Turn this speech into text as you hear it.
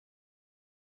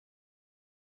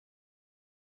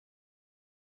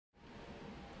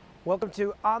Welcome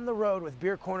to On the Road with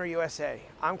Beercorner USA.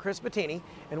 I'm Chris Bettini,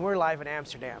 and we're live in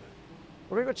Amsterdam.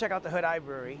 We're going to go check out the Hood Eye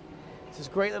Brewery. It's this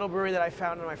great little brewery that I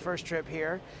found on my first trip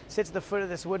here. It sits at the foot of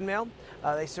this wood mill.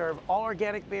 They serve all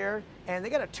organic beer, and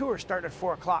they got a tour starting at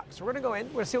 4 o'clock. So we're going to go in,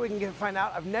 we're going to see what we can find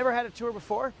out. I've never had a tour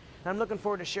before, and I'm looking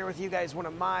forward to share with you guys one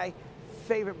of my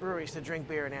favorite breweries to drink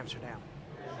beer in Amsterdam.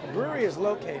 The brewery is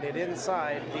located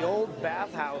inside the old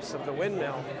bathhouse of the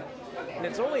windmill, and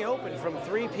it's only open from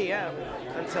 3 p.m.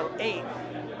 until 8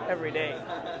 every day.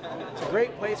 It's a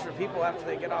great place for people after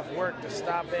they get off work to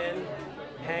stop in,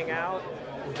 hang out,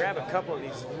 and grab a couple of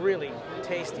these really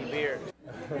tasty beers.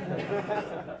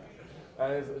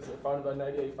 It's founded by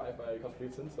 1985 by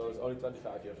Casper, so it's only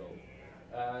 25 years old.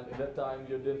 And in that time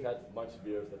you didn't have much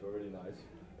beers that were really nice.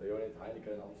 You only had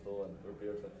Heineken and Amstel and were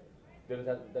beers that didn't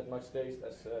have that much taste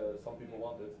as some people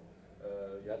wanted.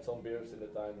 You had some beers in the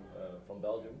time from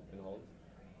Belgium in Holland,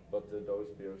 but those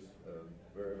beers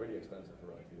were really expensive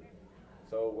around here.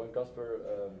 So when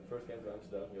Casper first came to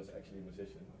Amsterdam, he was actually a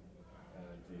musician,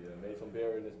 and he made some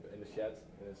beer in the shed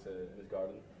in his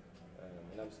garden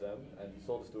in Amsterdam, and he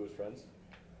sold this to his friends,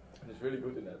 and he's really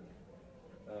good in that.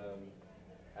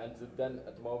 And then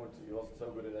at the moment he wasn't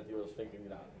so good in that, he was thinking,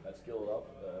 nah, let's skill it up.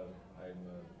 I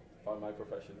found my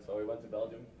profession, so he went to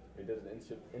Belgium. He did an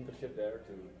internship there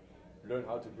to learn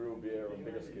how to brew beer on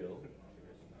bigger scale.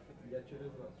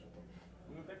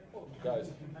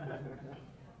 Guys.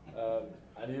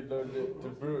 And he learned to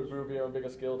brew beer on bigger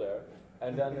scale there.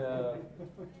 And then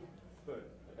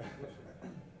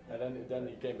then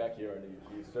he came back here and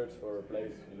he searched for a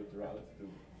place, he looked around to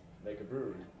make a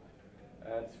brewery.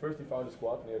 And first he found a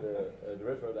squat near the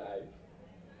river, the Ij.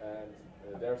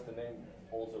 And there's the name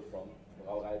also from.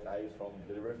 Brouwerij is from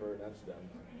the river in Amsterdam.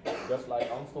 Just like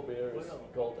Amstel beer is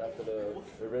called after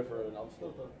the river in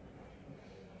Amsterdam.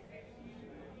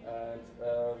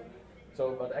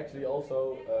 And but actually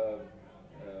also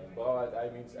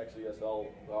Brouwerij means actually as well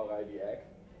Brouwerij the egg,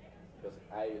 because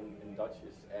Ei in Dutch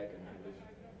is egg in English.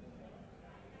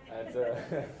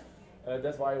 And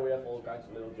that's why we have all kinds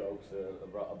of little jokes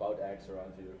about eggs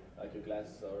around here. Like your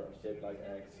glasses are shaped like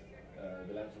eggs,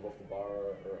 the lamps above the bar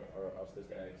are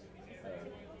just eggs.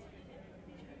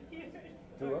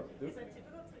 Do what? Do?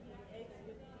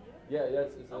 Yeah,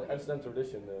 it's an Amsterdam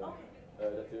tradition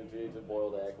that you eat a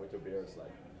boiled egg with your beer. It's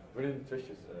like really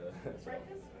nutritious.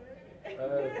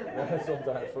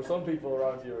 Sometimes for some people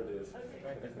around here it is.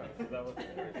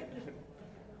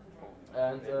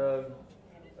 And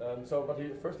but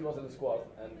first he was in the squad,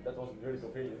 and that wasn't really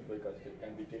convenient because you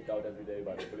can be kicked out every day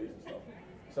by the police and stuff.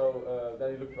 So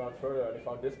then he looked around further and he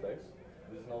found this place.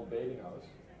 This is an old bathing house.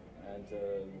 And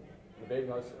the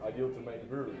bathing house is ideal to make a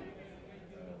brewery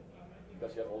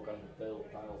because you have all kinds of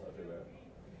tiles everywhere.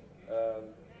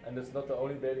 And it's not the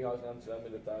only bathing house in Amsterdam.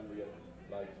 In the time we have,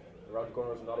 like, around the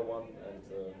corner is another one, and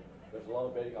there's a lot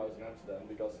of bathing houses in Amsterdam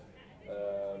because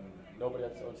nobody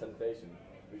had its own sanitation.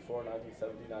 Before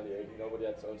 1970, 1980, nobody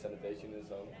had its own sanitation in his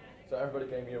home. So everybody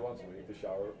came here once a week to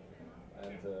shower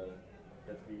and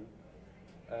get clean.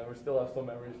 And we still have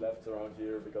some memories left around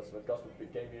here because when Casper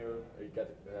came here, he had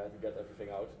to get everything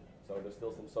out. So there's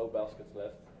still some soap baskets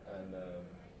left, and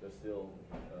there's still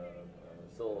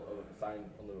a sign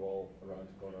on the wall around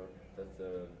the corner that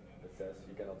says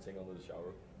you cannot sing under the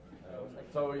shower.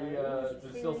 So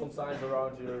there's still some signs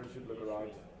around here. You should look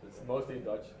around. It's mostly in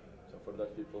Dutch, so for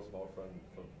Dutch people it's more from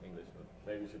English. But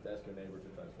maybe you should ask your neighbor to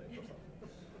translate or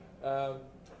something.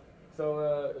 So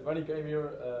when he came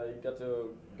here, he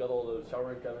got all the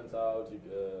showering cabins out.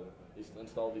 He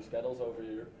installed these kettles over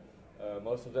here.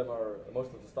 Most of the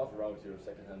stuff around here is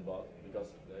secondhand bought because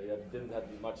he didn't have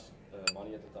much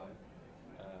money at the time.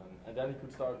 And then he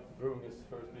could start brewing his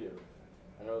first beer.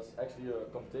 And there was actually a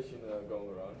competition going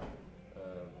around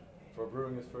for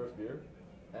brewing his first beer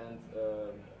and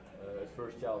his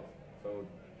first child. So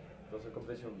it was a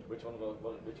competition which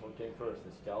one came first,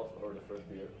 his child or the first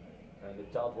beer. And the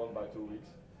child won by 2 weeks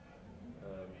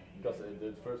because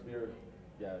the first beer,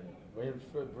 when you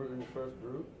brew your first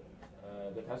brew,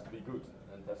 that has to be good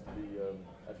and has to be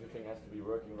everything has to be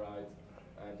working right.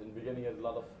 And in the beginning, you had a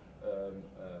lot of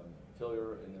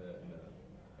failure in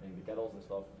the kettles and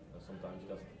stuff. Sometimes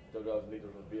just 2,000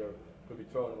 liters of beer could be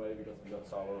thrown away because it got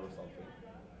sour or something.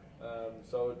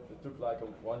 So it took like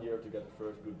 1 year to get the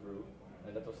first good brew,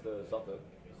 and that was the Zatte.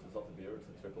 It's the Zatte beer. It's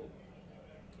a triple.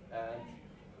 And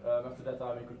after that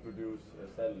time, he could produce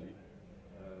steadily.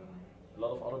 A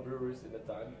lot of other breweries in that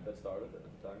time that started at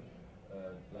the time,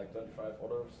 like 25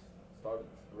 others started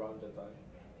around that time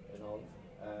in Holland,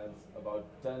 and about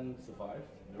 10 survived.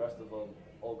 The rest of them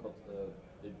all got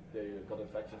they got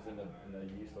infections in the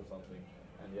yeast or something,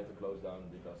 and they had to close down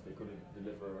because they couldn't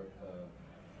deliver a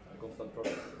constant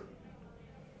product.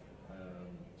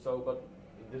 But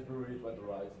in this brewery it went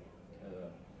right,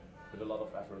 with a lot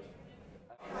of effort.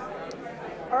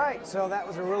 All right, so that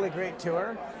was a really great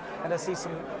tour, and to see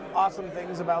some awesome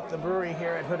things about the brewery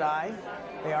here at Hood-Eye.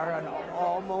 They are an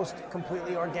almost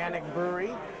completely organic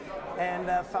brewery, and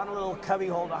found a little cubby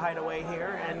hole to hide away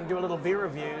here and do a little beer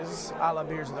reviews, a la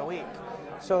Beers of the Week.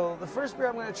 So the first beer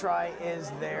I'm going to try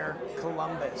is their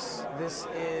Columbus. This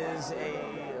is a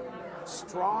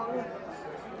strong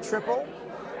triple,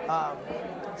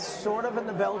 sort of in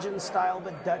the Belgian style,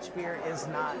 but Dutch beer is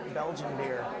not Belgian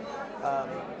beer. I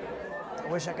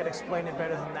wish I could explain it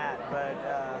better than that, but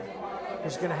you're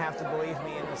just going to have to believe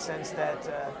me in the sense that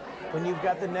when you've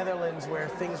got the Netherlands where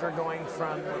things are going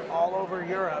from all over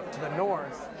Europe to the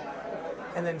north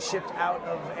and then shipped out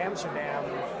of Amsterdam,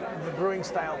 the brewing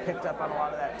style picked up on a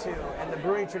lot of that too. And the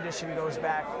brewing tradition goes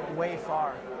back way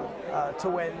far to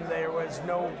when there was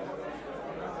no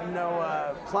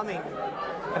plumbing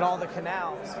in all the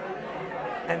canals.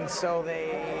 And so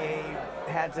they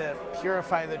had to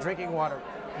purify the drinking water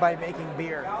by making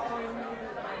beer.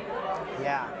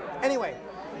 Yeah. Anyway,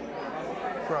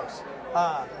 gross.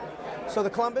 So the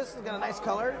Columbus has got a nice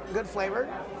color, good flavor,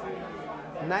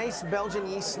 nice Belgian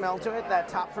yeast smell to it, that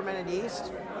top fermented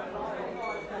yeast.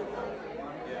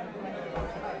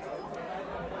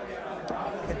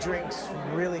 It drinks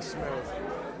really smooth.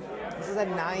 This is a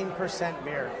 9%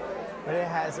 beer, but it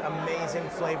has amazing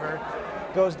flavor,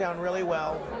 goes down really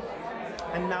well,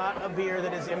 and not a beer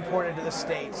that is imported to the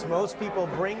States. Most people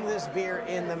bring this beer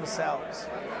in themselves,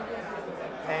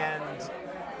 and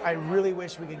I really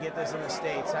wish we could get this in the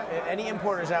States. Any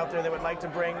importers out there that would like to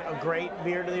bring a great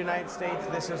beer to the United States,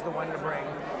 this is the one to bring,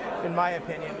 in my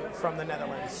opinion, from the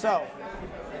Netherlands. So,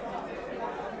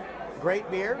 great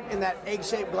beer in that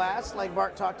egg-shaped glass, like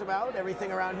Bart talked about.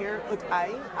 Everything around here, look,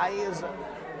 ei is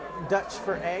Dutch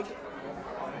for egg.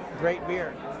 Great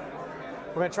beer.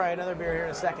 We're gonna try another beer here in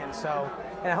a second. So,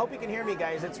 and I hope you can hear me,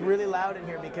 guys. It's really loud in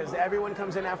here because everyone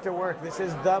comes in after work. This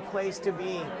is the place to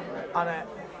be on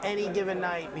any given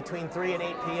night between 3 and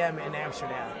 8 p.m. in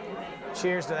Amsterdam.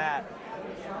 Cheers to that.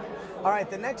 All right,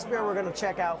 the next beer we're gonna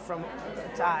check out from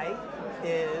Thai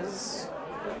is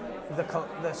the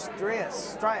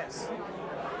Struis.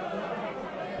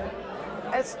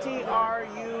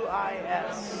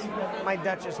 S-T-R-U-I-S. My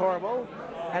Dutch is horrible.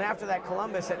 And after that,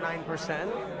 Columbus at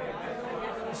 9%.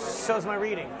 So's my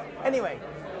reading. Anyway,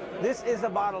 this is a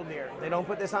bottled beer. They don't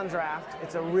put this on draft.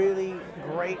 It's a really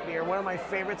great beer. One of my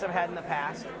favorites I've had in the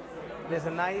past. It is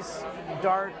a nice,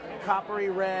 dark, coppery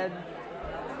red,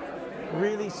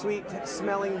 really sweet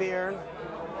smelling beer.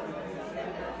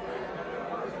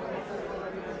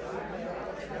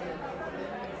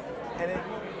 And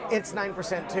it's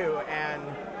 9% too, and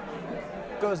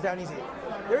goes down easy.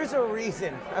 There's a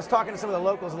reason. I was talking to some of the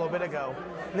locals a little bit ago.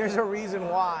 And there's a reason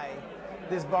why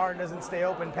this bar doesn't stay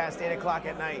open past 8 o'clock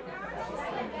at night.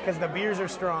 Because the beers are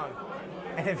strong.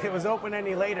 And if it was open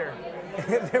any later,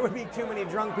 there would be too many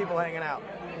drunk people hanging out.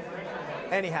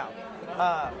 Anyhow,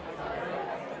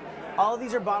 all of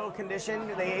these are bottle conditioned.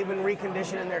 They even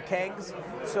recondition in their kegs.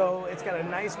 So it's got a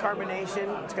nice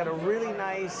carbonation. It's got a really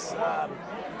nice,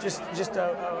 just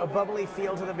a bubbly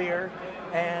feel to the beer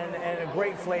and a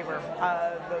great flavor.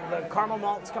 The caramel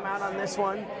malts come out on this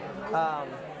one.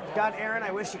 God, Aaron,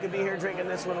 I wish you could be here drinking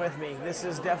this one with me. This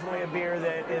is definitely a beer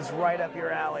that is right up your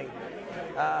alley.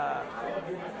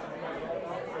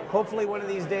 Hopefully one of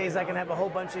these days I can have a whole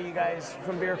bunch of you guys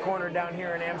from Beercorner down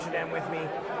here in Amsterdam with me.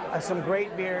 Some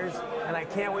great beers, and I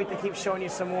can't wait to keep showing you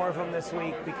some more of them this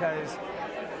week because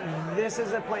this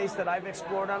is a place that I've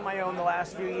explored on my own the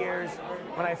last few years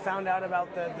when I found out about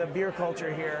the beer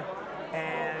culture here.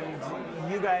 And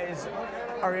you guys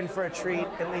are in for a treat.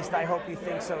 At least I hope you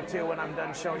think so too when I'm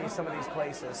done showing you some of these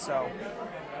places. So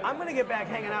I'm gonna get back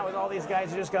hanging out with all these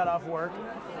guys who just got off work,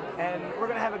 and we're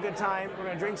gonna have a good time. We're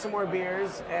gonna drink some more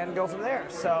beers and go from there.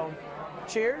 So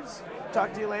cheers,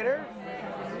 talk to you later.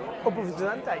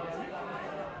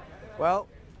 Well,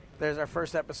 there's our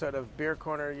first episode of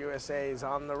Beercorner USA's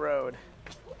On the Road.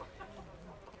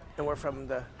 And we're from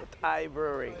the Thai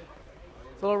Brewery.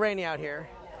 It's a little rainy out here.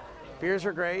 Beers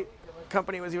are great,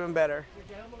 company was even better,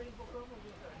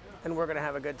 and we're gonna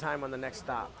have a good time on the next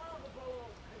stop.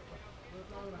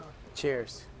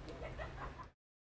 Cheers.